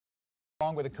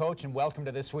Along with the coach, and welcome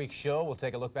to this week's show. We'll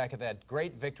take a look back at that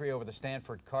great victory over the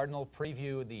Stanford Cardinal,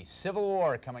 preview the Civil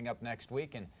War coming up next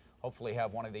week, and hopefully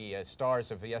have one of the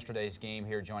stars of yesterday's game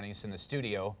here joining us in the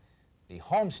studio, the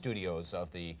home studios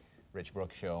of the Rich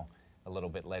Brooks Show, a little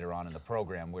bit later on in the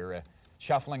program. We're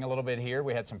shuffling a little bit here.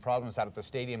 We had some problems out at the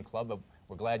Stadium Club, but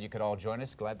we're glad you could all join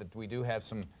us. Glad that we do have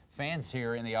some fans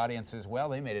here in the audience as well.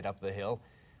 They made it up the hill.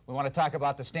 We want to talk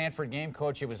about the Stanford game.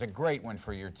 Coach, it was a great win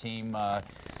for your team.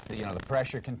 You know, the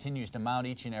pressure continues to mount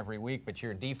each and every week, but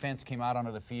your defense came out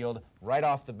onto the field right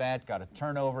off the bat, got a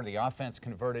turnover. The offense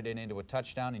converted it into a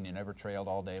touchdown, and you never trailed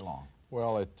all day long.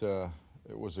 Well, it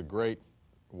was a great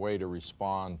way to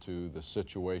respond to the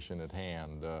situation at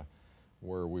hand,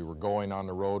 where we were going on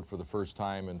the road for the first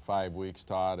time in 5 weeks,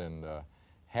 Todd, and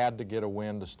had to get a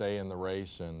win to stay in the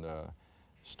race. And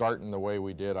starting the way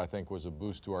we did, I think, was a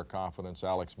boost to our confidence.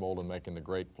 Alex Molden making the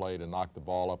great play to knock the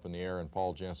ball up in the air, and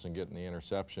Paul Jensen getting the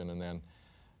interception, and then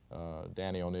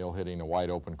Danny O'Neill hitting a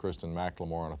wide-open Kristen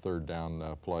McLemore on a third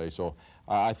down play. So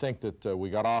I think that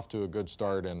we got off to a good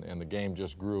start, and the game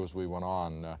just grew as we went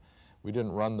on. We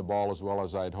didn't run the ball as well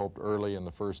as I'd hoped early in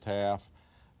the first half,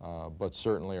 but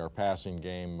certainly our passing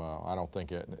game, I don't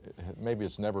think maybe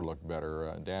it's never looked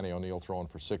better. Danny O'Neill throwing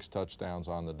for 6 touchdowns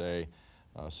on the day.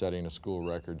 Setting a school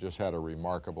record, just had a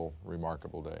remarkable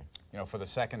day. You know, for the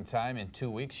second time in 2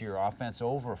 weeks, your offense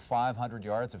over 500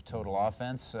 yards of total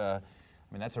offense. I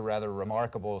mean, that's a rather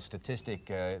remarkable statistic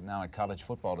now in college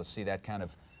football to see that kind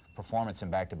of performance in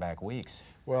back-to-back weeks.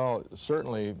 Well,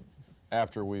 certainly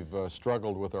after we've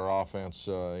struggled with our offense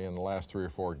in the last 3 or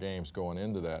 4 games going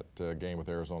into that game with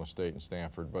Arizona State and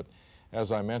Stanford. But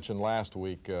as I mentioned last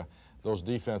week, those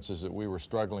defenses that we were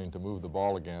struggling to move the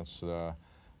ball against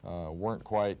weren't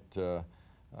quite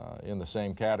in the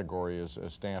same category as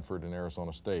Stanford and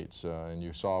Arizona State's. And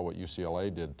you saw what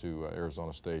UCLA did to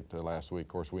Arizona State last week. Of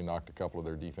course, we knocked a couple of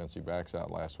their defensive backs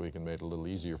out last week and made it a little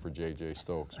easier for J.J.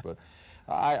 Stokes. But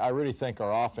I really think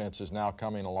our offense is now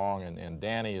coming along, and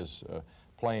Danny is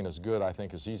playing as good, I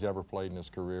think, as he's ever played in his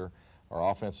career.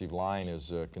 Our offensive line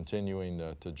is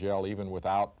continuing to gel, even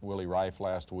without Willie Reif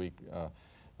last week.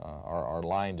 Our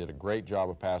line did a great job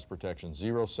of pass protection,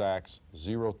 0 sacks,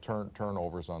 0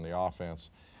 turnovers on the offense,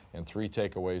 and 3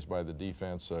 takeaways by the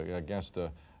defense against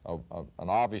an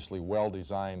obviously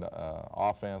well-designed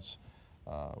offense.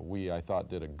 I thought,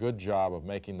 did a good job of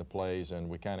making the plays, and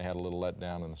we kind of had a little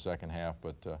letdown in the second half,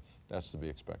 but that's to be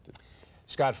expected.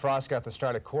 Scott Frost got the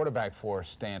start at quarterback for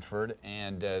Stanford,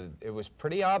 and it was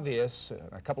pretty obvious,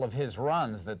 a couple of his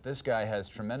runs, that this guy has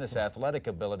tremendous athletic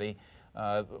ability.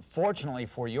 Fortunately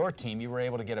for your team, you were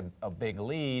able to get a big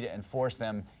lead and force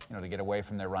them, you know, to get away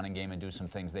from their running game and do some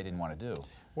things they didn't want to do.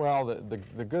 Well,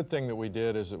 the good thing that we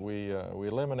did is that we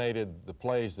eliminated the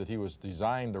plays that he was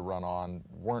designed to run on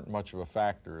weren't much of a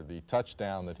factor. The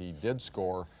touchdown that he did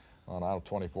score on a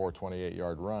 24,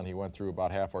 28-yard run, he went through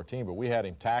about half our team, but we had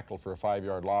him tackled for a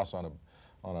 5-yard loss on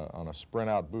a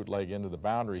sprint-out bootleg into the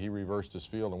boundary. He reversed his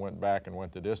field and went back and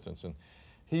went the distance. And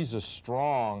he's as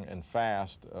strong and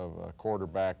fast of a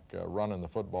quarterback running the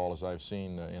football as I've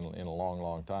seen in a long,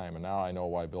 long time. And now I know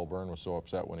why Bill Byrne was so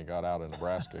upset when he got out of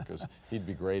Nebraska, because he'd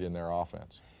be great in their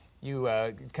offense.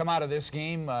 You come out of this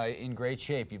game in great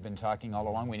shape. You've been talking all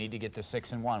along, we need to get to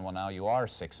 6-1. Well, now you are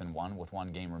 6-1 with 1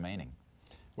 game remaining.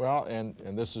 Well, and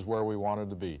this is where we wanted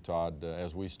to be, Todd.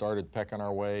 As we started pecking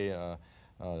our way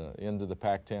into the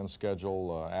Pac-10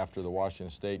 schedule after the Washington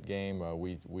State game,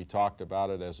 we talked about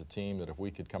it as a team that if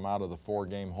we could come out of the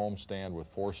 4-game homestand with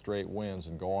 4 straight wins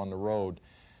and go on the road,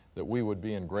 that we would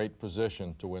be in great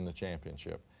position to win the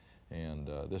championship. And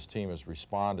this team has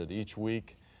responded each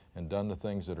week and done the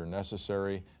things that are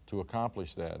necessary to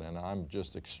accomplish that. And I'm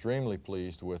just extremely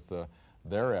pleased with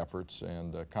their efforts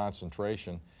and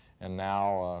concentration. And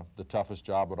now the toughest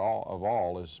job of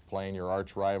all is playing your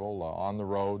arch rival on the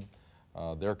road.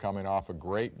 They're coming off a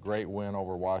great win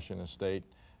over Washington State,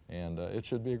 and it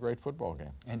should be a great football game.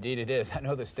 Indeed it is. I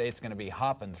know the state's going to be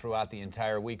hopping throughout the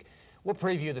entire week. We'll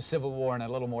preview the Civil War in a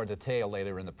little more detail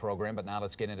later in the program, but now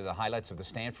let's get into the highlights of the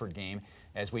Stanford game.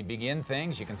 As we begin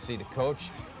things, you can see the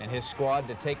coach and his squad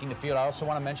taking the field. I also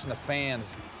want to mention the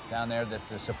fans down there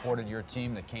that supported your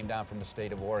team that came down from the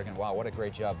state of Oregon. Wow, what a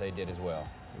great job they did as well.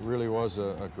 It really was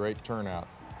a great turnout.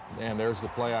 And there's the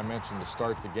play I mentioned to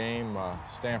start the game.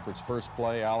 Stanford's first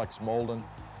play, Alex Molden.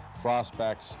 Frost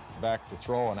backs back to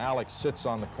throw, and Alex sits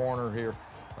on the corner here.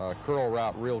 Curl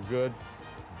route real good.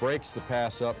 Breaks the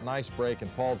pass up, nice break,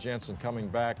 and Paul Jensen coming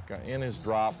back in his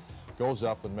drop, goes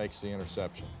up and makes the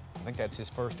interception. I think that's his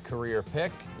first career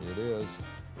pick. It is.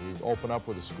 We open up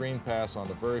with a screen pass on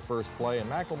the very first play, and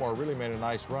McLemore really made a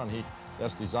nice run.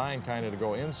 that's designed kind of to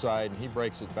go inside, and he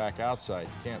breaks it back outside.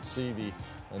 You can't see the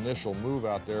initial move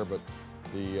out there, but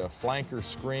the flanker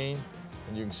screen,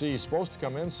 and you can see he's supposed to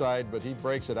come inside, but he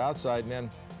breaks it outside and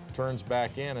then turns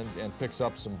back in and picks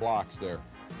up some blocks there.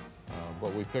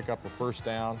 But we pick up a first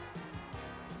down.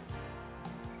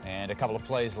 And a couple of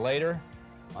plays later,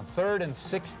 on 3rd and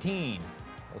 16.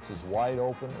 That's as wide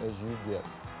open as you get.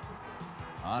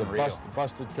 Unreal. It's a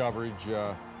busted coverage.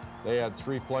 They had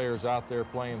 3 players out there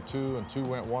playing 2, and 2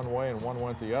 went one way and 1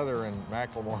 went the other, and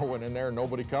McLemore went in there and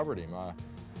nobody covered him.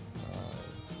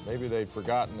 Maybe they'd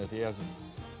forgotten that he hasn't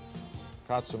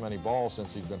caught so many balls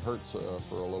since he's been hurt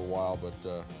for a little while,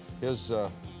 but his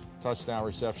touchdown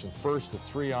reception, first of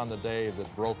 3 on the day,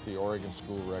 that broke the Oregon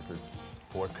school record.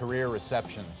 For career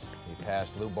receptions, he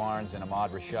passed Lou Barnes and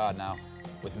Ahmad Rashad now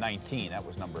with 19. That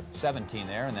was number 17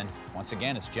 there, and then once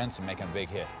again it's Jensen making a big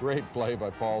hit. Great play by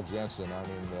Paul Jensen. I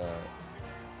mean,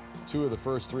 2 of the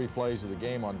first 3 plays of the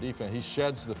game on defense. He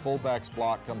sheds the fullback's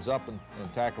block, comes up and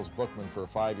tackles Bookman for a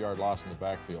 5-yard loss in the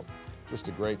backfield. Just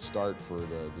a great start for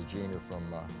the junior from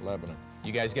Lebanon.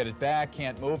 You guys get it back,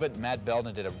 can't move it. Matt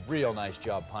Belden did a real nice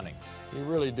job punting. He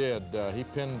really did. He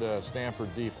pinned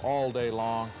Stanford deep all day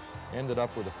long. Ended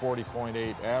up with a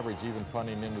 40.8 average, even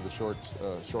punting into the short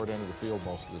end of the field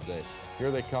most of the day.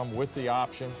 Here they come with the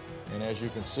option, and as you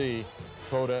can see,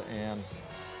 Coda and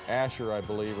Asher, I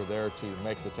believe, are there to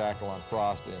make the tackle on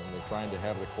Frost, and they're trying to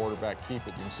have the quarterback keep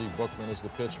it. You can see Bookman is the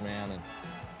pitch man, and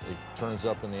he turns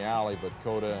up in the alley, but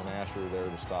Coda and Asher are there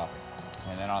to stop him.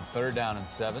 And then on 3rd down and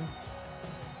 7,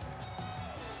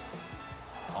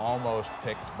 almost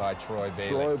picked by Troy Bailey.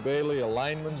 Troy Bailey, a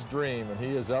lineman's dream, and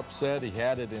he is upset. He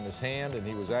had it in his hand, and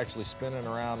he was actually spinning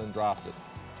around and dropped it.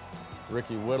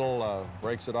 Ricky Whittle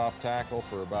breaks it off tackle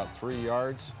for about 3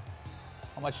 yards.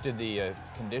 How much did the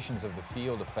conditions of the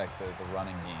field affect the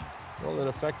running game? Well, it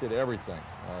affected everything.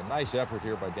 Nice effort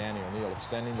here by Danny O'Neill,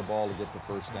 extending the ball to get the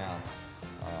first down.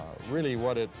 Really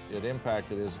what it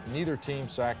impacted is neither team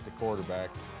sacked the quarterback,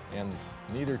 and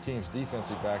neither team's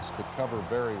defensive backs could cover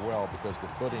very well because the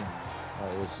footing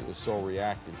is so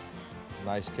reactive.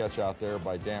 Nice catch out there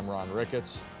by Damron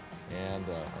Ricketts, and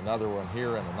another one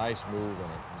here, and a nice move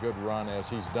and a good run, as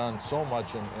he's done so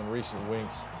much in recent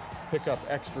weeks. Pick up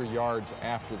extra yards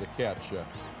after the catch.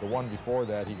 The one before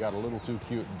that, he got a little too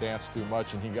cute and danced too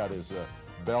much, and he got his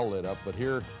bell lit up, but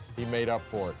here he made up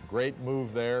for it. Great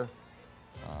move there,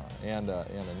 and a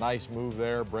nice move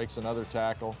there, breaks another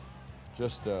tackle.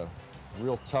 Just a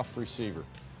real tough receiver.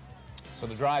 So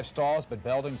the drive stalls, but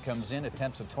Belden comes in,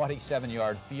 attempts a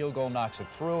 27-yard field goal, knocks it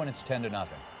through, and it's 10-0.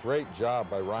 Great job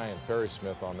by Ryan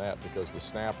Perry-Smith on that, because the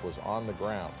snap was on the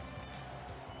ground.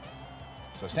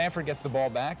 So Stanford gets the ball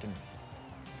back and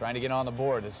trying to get on the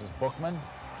board. This is Bookman.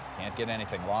 Can't get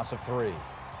anything. Loss of 3.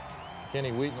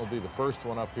 Kenny Wheaton will be the first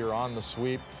one up here on the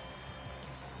sweep.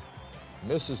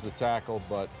 Misses the tackle,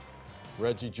 but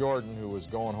Reggie Jordan, who was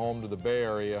going home to the Bay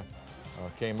Area,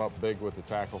 came up big with the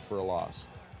tackle for a loss.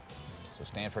 So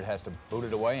Stanford has to boot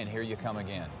it away, and here you come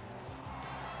again.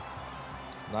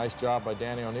 Nice job by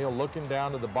Danny O'Neill, looking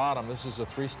down to the bottom. This is a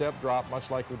 3-step drop,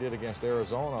 much like we did against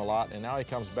Arizona a lot, and now he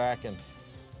comes back and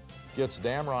gets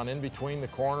Damron in between the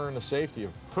corner and the safety. A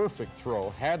perfect throw,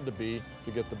 had to be,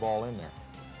 to get the ball in there.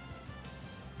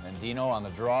 Mendino on the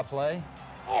draw play.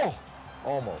 Oh,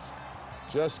 almost.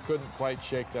 Just couldn't quite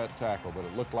shake that tackle, but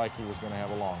it looked like he was going to have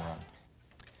a long run.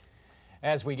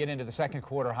 As we get into the second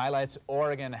quarter highlights,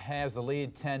 Oregon has the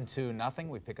lead 10-0.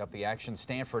 We pick up the action.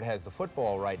 Stanford has the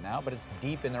football right now, but it's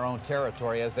deep in their own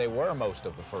territory, as they were most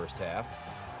of the first half.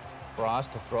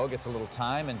 Frost to throw, gets a little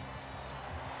time, and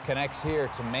connects here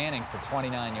to Manning for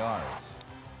 29 yards.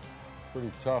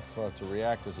 Pretty tough to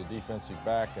react as a defensive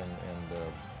back, and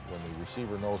when the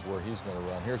receiver knows where he's going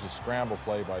to run. Here's a scramble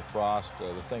play by Frost,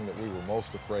 the thing that we were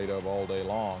most afraid of all day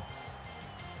long.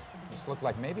 This looked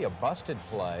like maybe a busted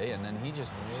play, and then he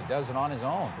just does it on his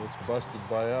own. It's busted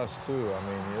by us, too. I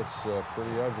mean, it's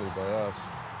pretty ugly by us.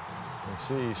 You can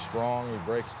see he's strong, he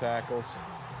breaks tackles,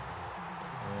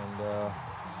 and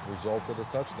resulted a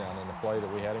touchdown in the play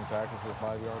that we had him tackled for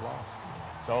a 5-yard loss.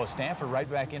 So Stanford right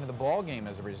back into the ball game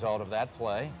as a result of that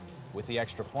play. With the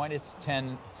extra point, it's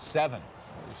 10-7.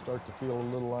 You start to feel a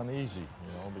little uneasy,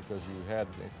 you know, because you had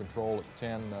control at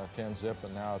 10 zip,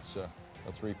 and now it's a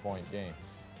 3-point game.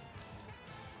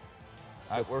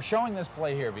 We're showing this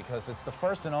play here because it's the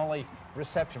first and only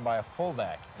reception by a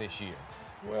fullback this year.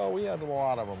 Well, we had a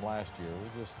lot of them last year.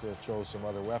 We just chose some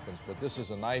other weapons, but this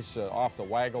is a nice off the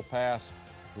waggle pass.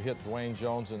 We hit Dwayne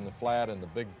Jones in the flat, and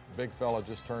the big fella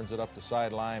just turns it up the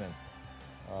sideline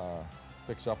and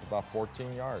picks up about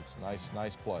 14 yards.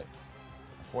 Nice play.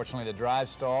 Unfortunately, the drive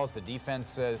stalls. The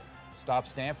defense stop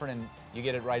Stanford, and you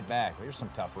get it right back. Here's some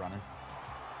tough running.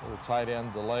 Little tight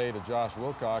end delay to Josh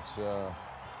Wilcox.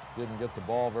 Didn't get the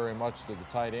ball very much to the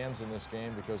tight ends in this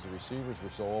game because the receivers were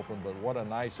so open, but what a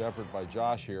nice effort by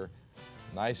Josh here.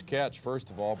 Nice catch, first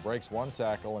of all, breaks one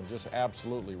tackle and just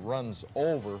absolutely runs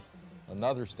over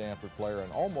another Stanford player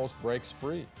and almost breaks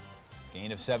free.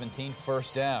 Gain of 17,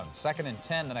 first down. 2nd and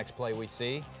 10, the next play we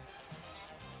see.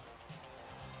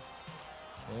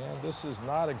 And this is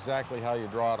not exactly how you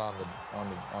draw it on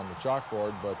the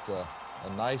chalkboard, but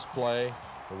a nice play.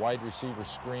 The wide receiver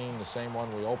screen, the same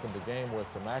one we opened the game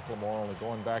with to McLemore, only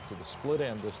going back to the split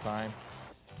end this time.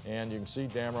 And you can see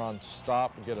Dameron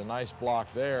stop and get a nice block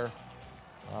there.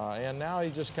 And now he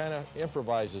just kind of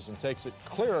improvises and takes it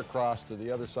clear across to the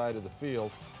other side of the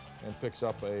field and picks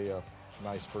up a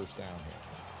nice first down here.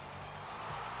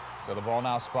 So the ball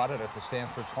now spotted at the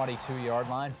Stanford 22-yard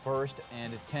line, 1st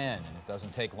and 10. And it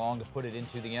doesn't take long to put it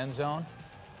into the end zone.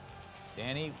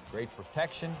 Danny, great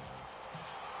protection.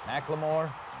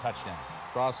 McLemore, touchdown.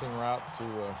 Crossing route to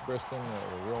Kristen,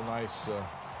 a real nice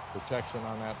protection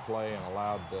on that play and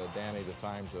allowed Danny the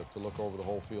time to look over the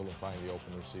whole field and find the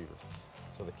open receiver.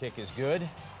 So the kick is good,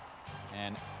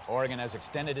 and Oregon has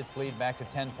extended its lead back to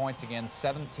 10 points again,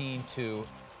 17-7.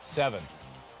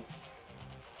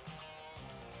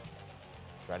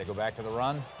 Try to go back to the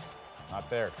run. Not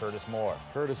there. Curtis Moore.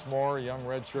 Curtis Moore, young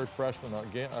redshirt freshman,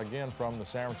 again from the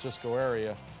San Francisco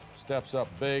area, steps up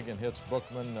big and hits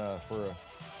Bookman for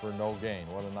no gain.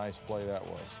 What a nice play that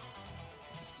was.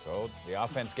 So the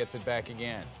offense gets it back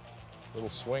again. Little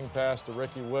swing pass to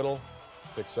Ricky Whittle,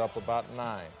 picks up about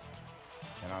 9.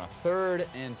 And on a 3rd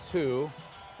and 2,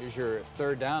 here's your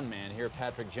 3rd down man here.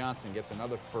 Patrick Johnson gets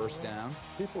another first down.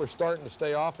 People are starting to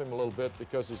stay off him a little bit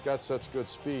because he's got such good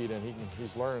speed, and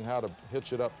he's learning how to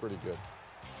hitch it up pretty good.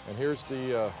 And here's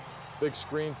the big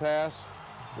screen pass.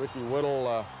 Ricky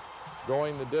Whittle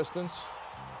going the distance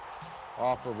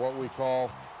off of what we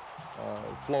call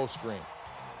flow screen.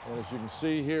 And as you can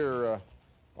see here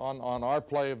on our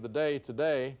play of the day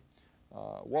today,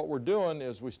 what we're doing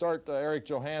is we start Eric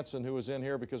Johansson, who was in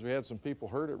here because we had some people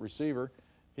hurt at receiver.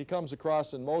 He comes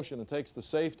across in motion and takes the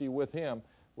safety with him,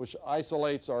 which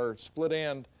isolates our split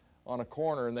end on a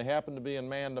corner, and they happen to be in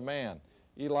man-to-man.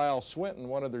 Eli Swinton,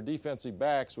 one of their defensive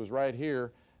backs, was right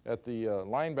here at the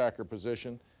linebacker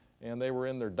position, and they were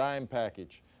in their dime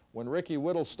package. When Ricky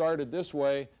Whittle started this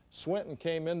way, Swinton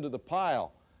came into the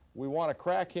pile. We want to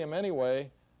crack him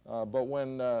anyway, but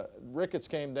when Ricketts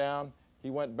came down, he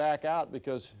went back out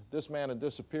because this man had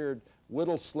disappeared.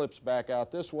 Whittle slips back out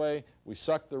this way. We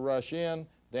suck the rush in.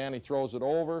 Danny throws it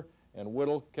over, and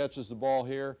Whittle catches the ball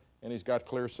here, and he's got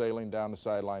clear sailing down the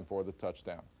sideline for the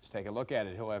touchdown. Let's take a look at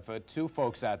it. He'll have 2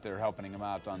 folks out there helping him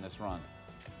out on this run.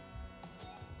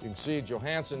 You can see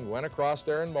Johansson went across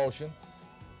there in motion.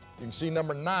 You can see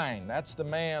number 9. That's the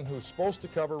man who's supposed to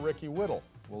cover Ricky Whittle.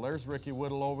 Well, there's Ricky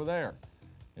Whittle over there.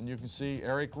 And you can see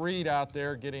Eric Reed out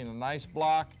there getting a nice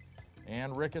block,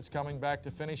 and Ricketts coming back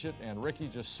to finish it, and Ricky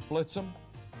just splits him,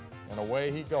 and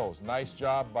away he goes. Nice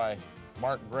job by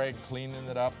Mark Gregg cleaning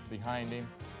it up behind him,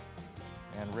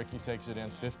 and Ricky takes it in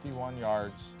 51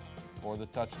 yards for the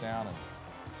touchdown and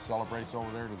celebrates over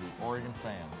there to the Oregon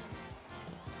fans.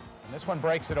 And this one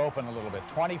breaks it open a little bit,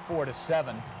 24-7,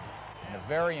 and a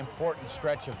very important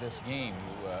stretch of this game.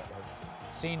 You have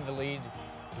seen the lead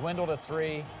dwindle to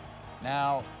 3.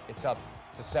 Now it's up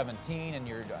to 17, and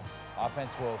your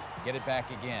offense will get it back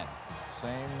again.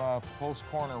 Same post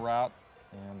corner route,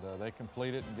 and they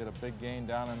complete it and get a big gain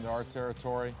down into our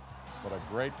territory. But a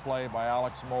great play by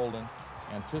Alex Molden,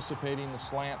 anticipating the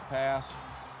slant pass,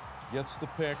 gets the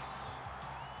pick,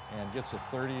 and gets a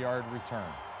 30-yard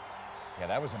return. Yeah,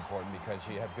 that was important because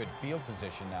you have good field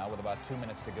position now with about 2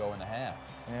 minutes to go in the half.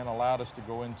 And allowed us to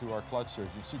go into our clutch series.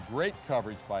 You see great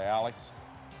coverage by Alex.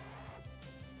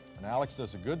 And Alex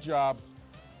does a good job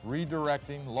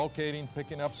redirecting, locating,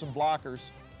 picking up some blockers,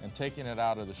 and taking it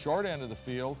out of the short end of the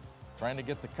field, trying to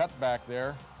get the cutback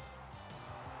there.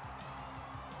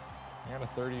 And a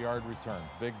 30-yard return.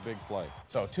 Big, big play.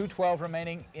 So 2:12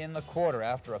 remaining in the quarter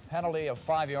after a penalty of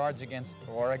 5 yards against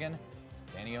Oregon.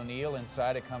 Danny O'Neill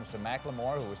inside. It comes to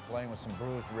McLemore, who was playing with some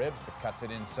bruised ribs, but cuts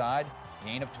it inside.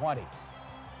 Gain of 20.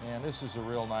 And this is a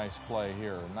real nice play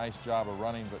here. A nice job of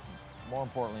running, but more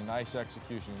importantly, nice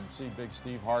execution. You can see big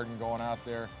Steve Harden going out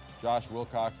there. Josh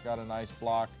Wilcox got a nice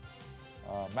block.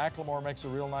 McLemore makes a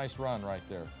real nice run right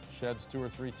there. Sheds 2 or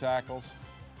 3 tackles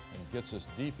and gets us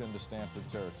deep into Stanford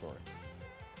territory.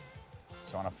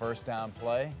 So on a first down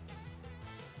play,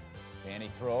 Danny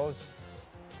throws.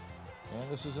 And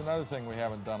this is another thing we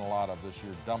haven't done a lot of this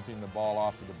year, dumping the ball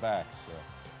off to the backs.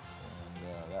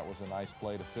 That was a nice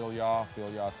play to Philyaw.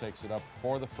 Philyaw takes it up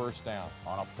for the first down.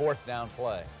 On a fourth down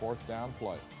play. Fourth down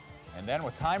play. And then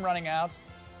with time running out,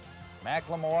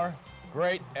 McLemore,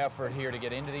 great effort here to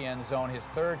get into the end zone. His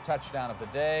third touchdown of the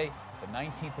day, the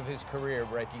 19th of his career,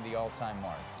 breaking the all-time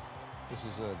mark. This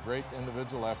is a great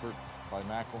individual effort by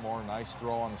McLemore. Nice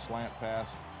throw on the slant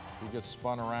pass. He gets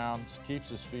spun around, keeps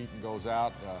his feet, and goes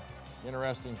out.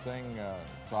 Interesting thing,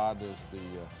 Todd, is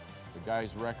the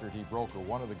guy's record he broke, or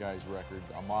one of the guys' record,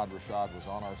 Ahmad Rashad, was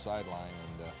on our sideline,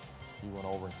 and he went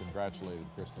over and congratulated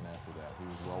Kristen after that. He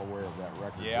was well aware of that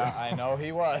record. Yeah, I know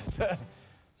he was.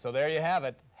 So there you have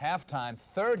it. Halftime,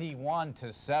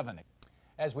 31-7.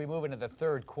 As we move into the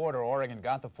third quarter, Oregon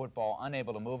got the football,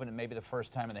 unable to move it, and maybe the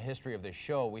first time in the history of this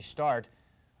show, we start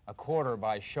a quarter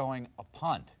by showing a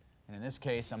punt. And in this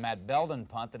case, a Matt Belden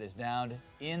punt that is down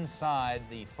inside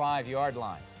the 5-yard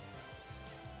line.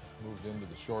 Moved into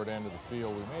the short end of the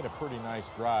field. We made a pretty nice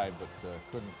drive, but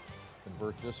couldn't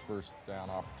convert this first down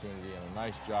opportunity. And a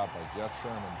nice job by Jeff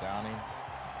Sherman downing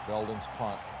Belden's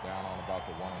punt down on about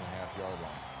the 1.5-yard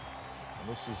line. And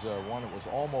this is one that was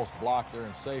almost blocked there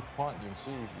and safe punt. You can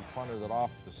see we punted it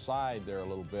off the side there a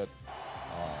little bit.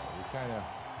 We kind of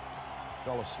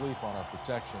fell asleep on our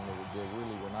protection. They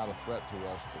really were not a threat to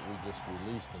us, but we just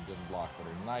released and didn't block. But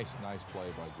a nice play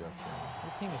by Jeff Sherman.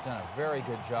 The team has done a very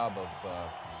good job of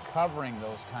covering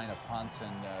those kind of punts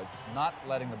and not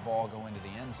letting the ball go into the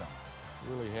end zone.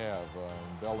 Really have.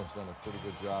 Belden's done a pretty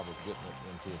good job of getting it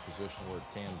into a position where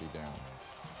it can be down.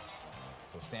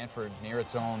 So Stanford near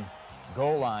its own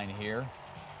goal line here.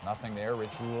 Nothing there.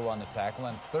 Rich Rule on the tackle,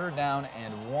 and third down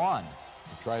and 1.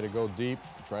 We try to go deep,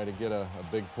 try to get a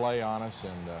big play on us,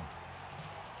 and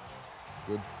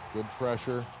good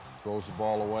pressure, throws the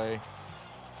ball away.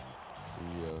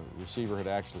 The receiver had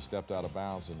actually stepped out of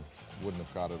bounds and wouldn't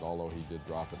have caught it, although he did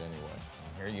drop it anyway.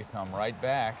 And here you come right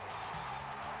back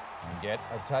and get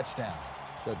a touchdown.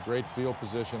 Got great field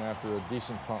position after a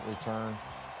decent punt return,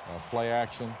 play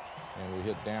action, and we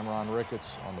hit Damron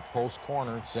Ricketts on the post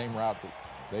corner, same route that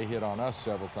they hit on us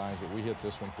several times, but we hit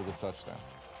this one for the touchdown.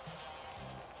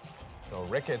 So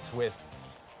Ricketts with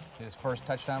his first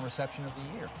touchdown reception of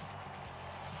the year.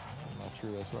 I'm not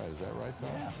sure that's right. Is that right, Tom?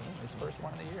 Yeah, his first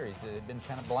one of the year. He's been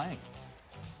kind of blank.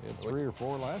 He had 3 or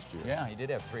 4 last year. Yeah, he did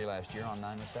have 3 last year on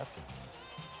 9 receptions.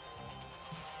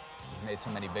 He's made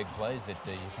so many big plays that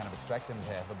you kind of expect him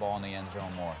to have the ball in the end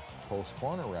zone more. Post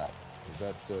corner route.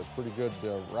 That pretty good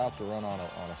route to run on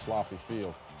a sloppy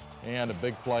field. And a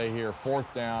big play here,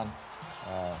 fourth down.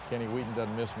 Kenny Wheaton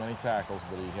doesn't miss many tackles,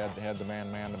 but he had the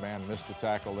man-to-man, missed the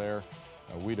tackle there.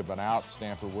 We'd have been out.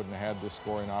 Stanford wouldn't have had this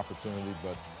scoring opportunity,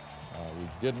 but we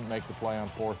didn't make the play on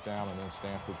fourth down, and then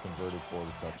Stanford converted for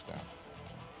the touchdown.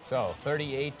 So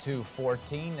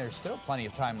 38-14. There's still plenty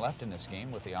of time left in this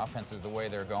game with the offenses the way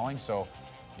they're going. So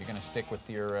you're going to stick with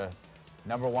your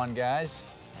 #1 guys,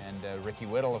 and Ricky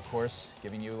Whittle, of course,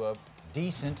 giving you a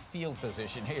decent field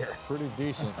position here. Pretty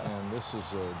decent, and this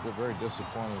is a very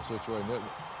disappointing situation.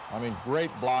 I mean, great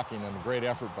blocking and a great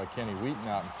effort by Kenny Wheaton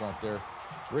out in front there.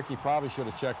 Ricky probably should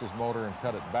have checked his motor and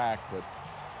cut it back, but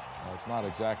it's not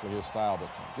exactly his style. But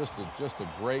just a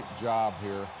great job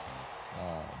here,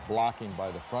 blocking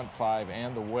by the front 5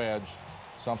 and the wedge,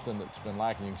 something that's been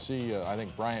lacking. You can see, I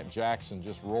think Bryant Jackson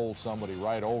just rolled somebody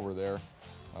right over there.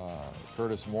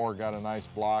 Curtis Moore got a nice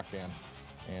block,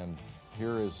 and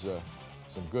here is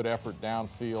some good effort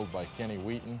downfield by Kenny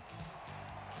Wheaton.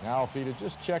 Now, if he'd have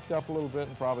just checked up a little bit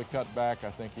and probably cut back,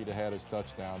 I think he'd have had his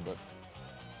touchdown, but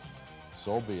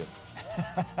so be it.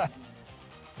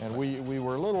 And we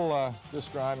were a little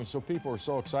disgruntled, so people were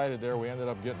so excited there. We ended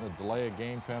up getting a delay of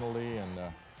game penalty, and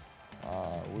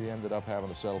we ended up having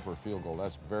to settle for a field goal.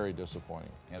 That's very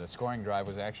disappointing. Yeah, the scoring drive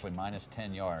was actually minus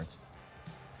 10 yards.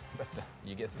 But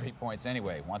you get 3 points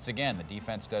anyway. Once again, the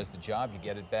defense does the job. You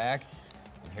get it back,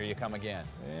 and here you come again.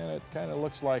 And it kind of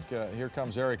looks like here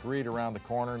comes Eric Reed around the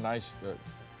corner. Nice,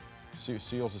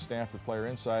 seals the Stanford player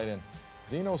inside, and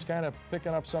Dino's kind of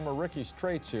picking up some of Ricky's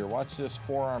traits here. Watch this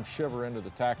forearm shiver into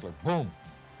the tackler. Boom!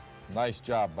 Nice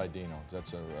job by Dino.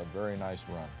 That's a very nice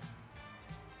run.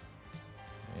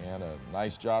 And a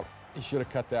nice job. He should have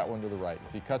cut that one to the right.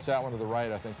 If he cuts that one to the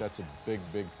right, I think that's a big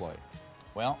play.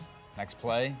 Well, next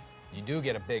play, you do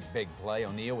get a big play.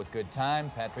 O'Neal with good time.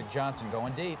 Patrick Johnson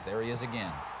going deep. There he is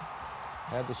again.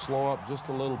 Had to slow up just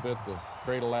a little bit to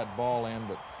cradle that ball in,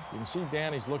 but you can see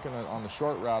Danny's looking on the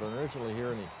short route initially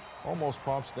here, and he almost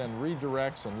pumps, then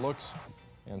redirects and looks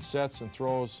and sets and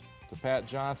throws to Pat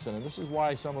Johnson. And this is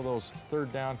why some of those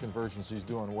third down conversions he's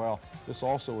doing well. This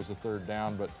also was a third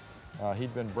down, but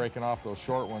he'd been breaking off those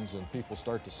short ones, and people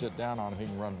start to sit down on him. He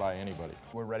can run by anybody.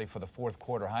 We're ready for the fourth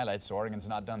quarter highlights. So Oregon's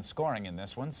not done scoring in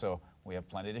this one, so we have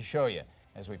plenty to show you.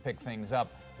 As we pick things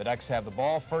up, the Ducks have the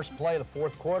ball. First play of the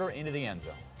fourth quarter into the end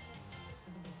zone.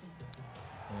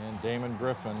 And Damon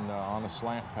Griffin on a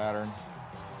slant pattern.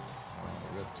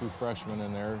 We got two freshmen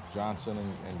in there, Johnson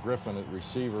and Griffin at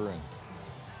receiver, and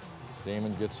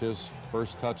Damon gets his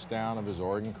first touchdown of his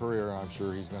Oregon career, and I'm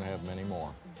sure he's going to have many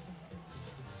more.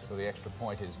 So the extra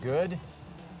point is good,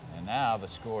 and now the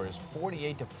score is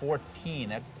 48-14.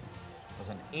 That was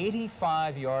an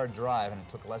 85-yard drive, and it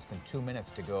took less than 2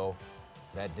 minutes to go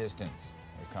that distance.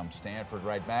 Here comes Stanford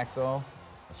right back, though,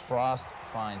 as Frost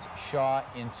finds Shaw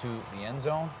into the end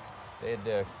zone. They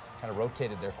had kind of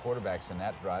rotated their quarterbacks in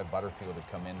that drive. Butterfield had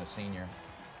come in, the senior.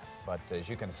 But as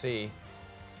you can see,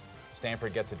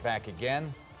 Stanford gets it back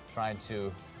again, trying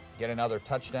to get another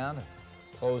touchdown,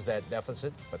 close that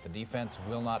deficit, but the defense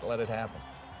will not let it happen.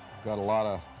 Got a lot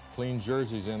of clean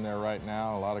jerseys in there right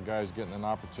now. A lot of guys getting an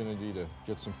opportunity to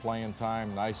get some playing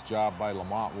time. Nice job by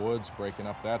Lamont Woods breaking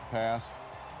up that pass.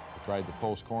 We tried the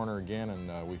post corner again,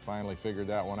 and we finally figured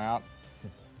that one out.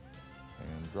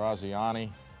 And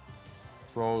Graziani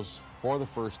throws for the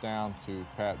first down to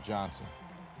Pat Johnson.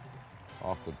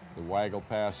 Off the waggle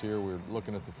pass here, we're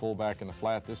looking at the fullback in the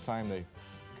flat. This time they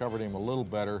covered him a little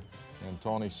better, and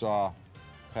Tony saw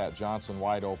Pat Johnson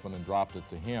wide open and dropped it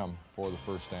to him for the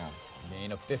first down.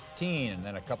 Gain of 15, and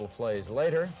then a couple of plays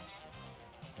later,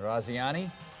 Graziani.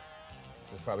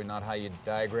 This is probably not how you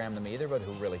diagram them either, but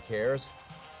who really cares?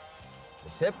 The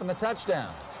tip and the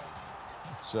touchdown.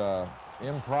 It's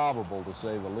improbable, to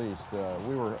say the least.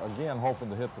 We were, again, hoping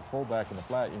to hit the fullback in the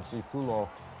flat. You can see Pulo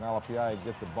Malapiai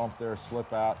get the bump there,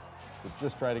 slip out, but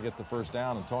just try to get the first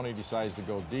down, and Tony decides to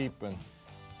go deep, and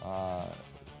I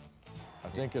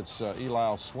think it's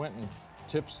Eli Swinton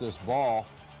tips this ball,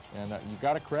 and you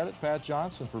got to credit Pat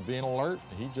Johnson for being alert.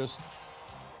 He just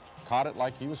caught it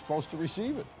like he was supposed to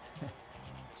receive it.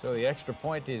 So the extra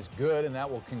point is good, and that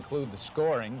will conclude the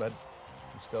scoring, but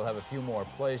we still have a few more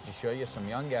plays to show you. Some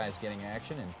young guys getting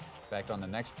action. In fact, on the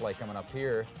next play coming up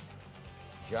here,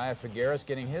 Jaya Figueres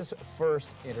getting his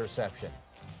first interception.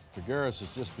 Figueres has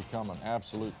just become an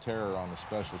absolute terror on the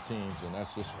special teams, and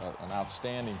that's just an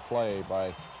outstanding play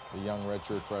by the young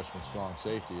redshirt freshman strong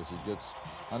safety as he gets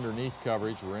underneath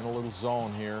coverage. We're in a little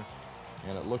zone here,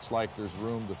 and it looks like there's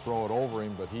room to throw it over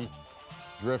him, but he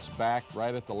drifts back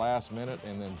right at the last minute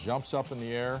and then jumps up in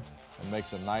the air and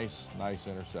makes a nice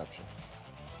interception.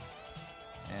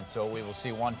 And so we will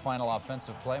see one final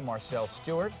offensive play. Marcel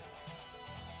Stewart.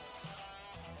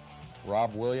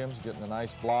 Rob Williams getting a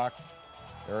nice block.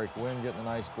 Eric Wynn getting a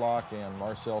nice block, and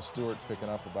Marcel Stewart picking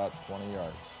up about 20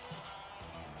 yards.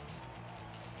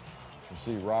 You can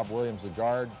see Rob Williams, the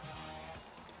guard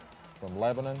from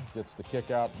Lebanon, gets the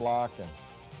kick-out block, and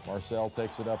Marcel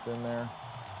takes it up in there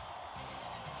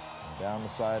and down the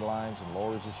sidelines and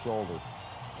lowers his shoulder.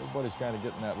 Everybody's kind of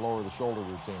getting that lower the shoulder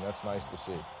routine. That's nice to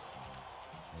see.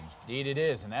 Indeed it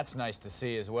is, and that's nice to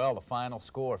see as well. The final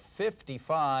score,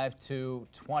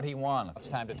 55-21. It's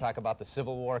time to talk about the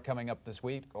Civil War coming up this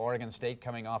week. Oregon State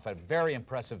coming off a very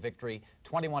impressive victory,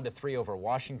 21-3 over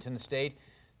Washington State.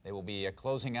 They will be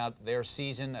closing out their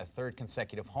season, a third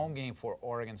consecutive home game for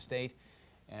Oregon State.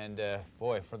 And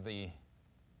boy, for the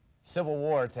Civil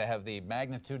War to have the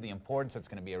magnitude, the importance, it's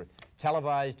going to be a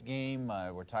televised game.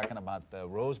 We're talking about the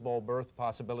Rose Bowl berth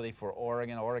possibility for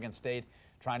Oregon State,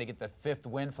 trying to get the 5th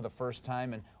win for the first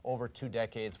time in over 2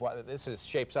 decades. This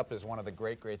shapes up as one of the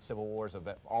great Civil Wars of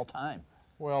all time.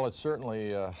 Well, it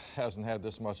certainly hasn't had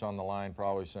this much on the line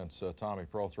probably since Tommy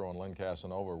Prothro and Lynn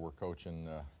Casanova were coaching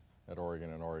at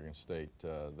Oregon and Oregon State.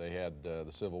 They had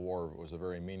the Civil War was a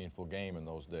very meaningful game in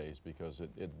those days because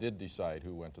it did decide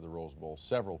who went to the Rose Bowl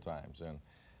several times. And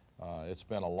it's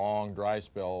been a long dry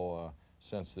spell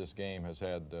since this game has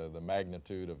had the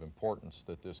magnitude of importance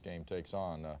that this game takes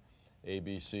on.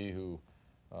 ABC, who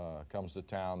comes to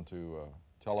town to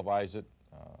televise it,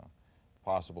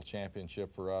 possible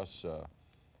championship for us.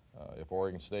 If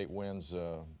Oregon State wins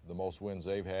the most wins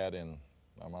they've had in,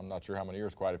 I'm not sure how many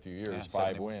years, quite a few years, yeah,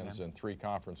 5 wins, yeah. And 3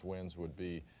 conference wins would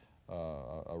be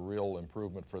a real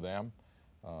improvement for them.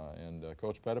 And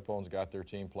Coach Pettipone's got their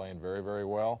team playing very, very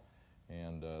well.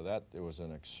 And it was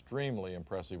an extremely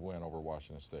impressive win over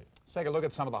Washington State. Let's take a look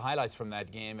at some of the highlights from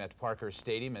that game at Parker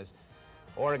Stadium. As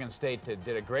Oregon State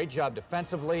did a great job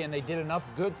defensively, and they did enough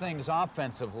good things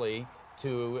offensively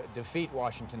to defeat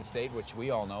Washington State, which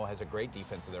we all know has a great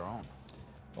defense of their own.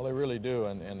 Well, they really do,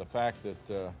 and the fact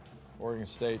that Oregon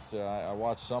State, I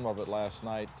watched some of it last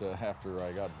night after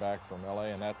I got back from LA,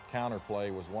 and that counter play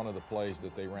was one of the plays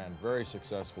that they ran very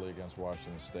successfully against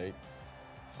Washington State.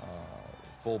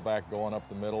 Fullback going up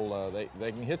the middle,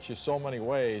 they can hit you so many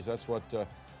ways. That's what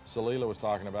Salila was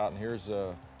talking about, and here's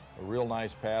a real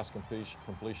nice pass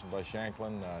completion by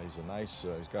Shanklin.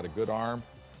 He's got a good arm,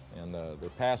 and their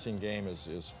passing game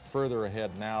is further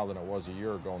ahead now than it was a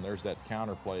year ago, and there's that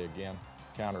counter play again,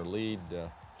 counter lead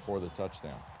for the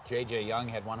touchdown. J.J. Young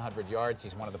had 100 yards.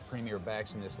 He's one of the premier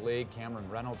backs in this league. Cameron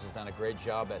Reynolds has done a great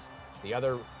job as the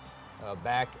other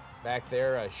back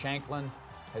there. Shanklin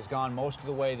has gone most of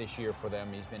the way this year for them.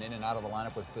 He's been in and out of the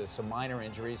lineup with some minor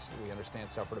injuries. We understand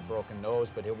suffered a broken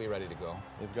nose, but he'll be ready to go.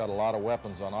 They've got a lot of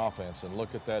weapons on offense, and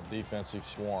look at that defensive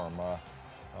swarm.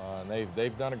 And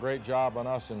they've done a great job on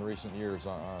us in recent years,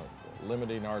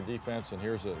 limiting our defense. And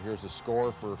here's a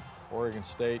score for Oregon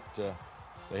State.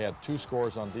 They had 2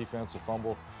 scores on defense, a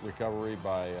fumble recovery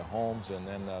by Holmes, and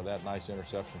then that nice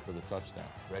interception for the touchdown.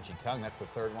 Reggie Tongue, that's the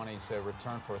 3rd one he's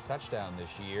returned for a touchdown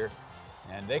this year.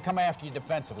 And they come after you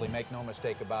defensively, make no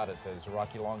mistake about it, as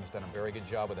Rocky Long has done a very good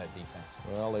job with that defense.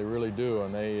 Well, they really do,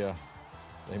 and they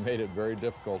made it very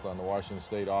difficult on the Washington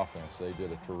State offense. They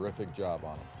did a terrific job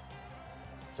on it.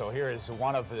 So here is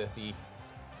one of the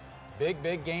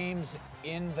big games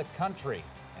in the country.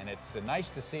 And it's nice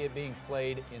to see it being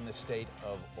played in the state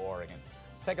of Oregon.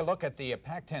 Let's take a look at the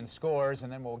Pac-10 scores,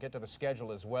 and then we'll get to the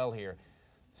schedule as well here.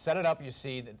 Set it up, you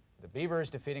see the Beavers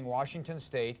defeating Washington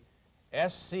State,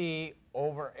 SC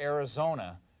over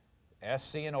Arizona.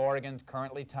 SC and Oregon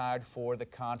currently tied for the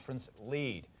conference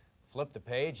lead. Flip the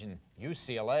page, and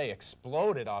UCLA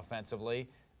exploded offensively.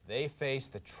 They face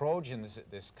the Trojans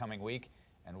this coming week,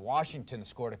 and Washington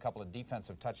scored a couple of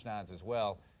defensive touchdowns as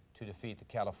well to defeat the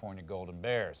California Golden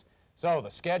Bears. So the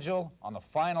schedule on the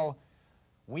final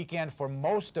weekend for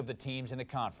most of the teams in the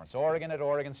conference. Oregon at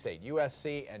Oregon State,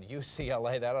 USC and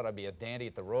UCLA. That ought to be a dandy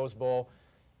at the Rose Bowl.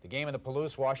 The game in the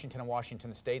Palouse, Washington and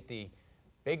Washington State. The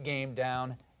big game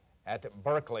down at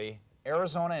Berkeley.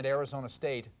 Arizona and Arizona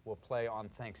State will play on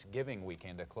Thanksgiving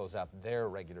weekend to close out their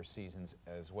regular seasons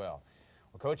as well.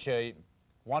 Well, Coach,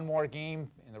 one more game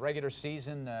in the regular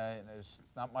season. There's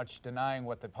not much denying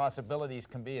what the possibilities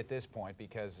can be at this point,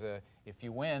 because if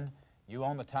you win, you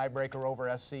own the tiebreaker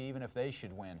over SC, even if they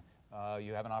should win.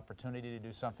 You have an opportunity to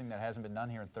do something that hasn't been done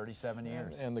here in 37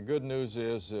 years. And the good news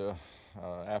is,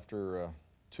 after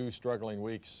 2 struggling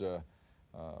weeks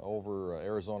over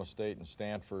Arizona State and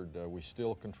Stanford, we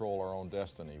still control our own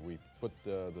destiny. We put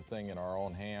the thing in our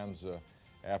own hands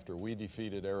after we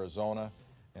defeated Arizona.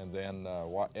 And then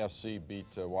SC beat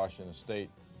Washington State.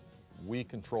 We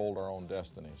controlled our own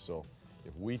destiny. So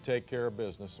if we take care of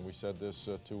business, and we said this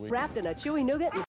 2 weeks ago. Wrapped in a chewy nougat.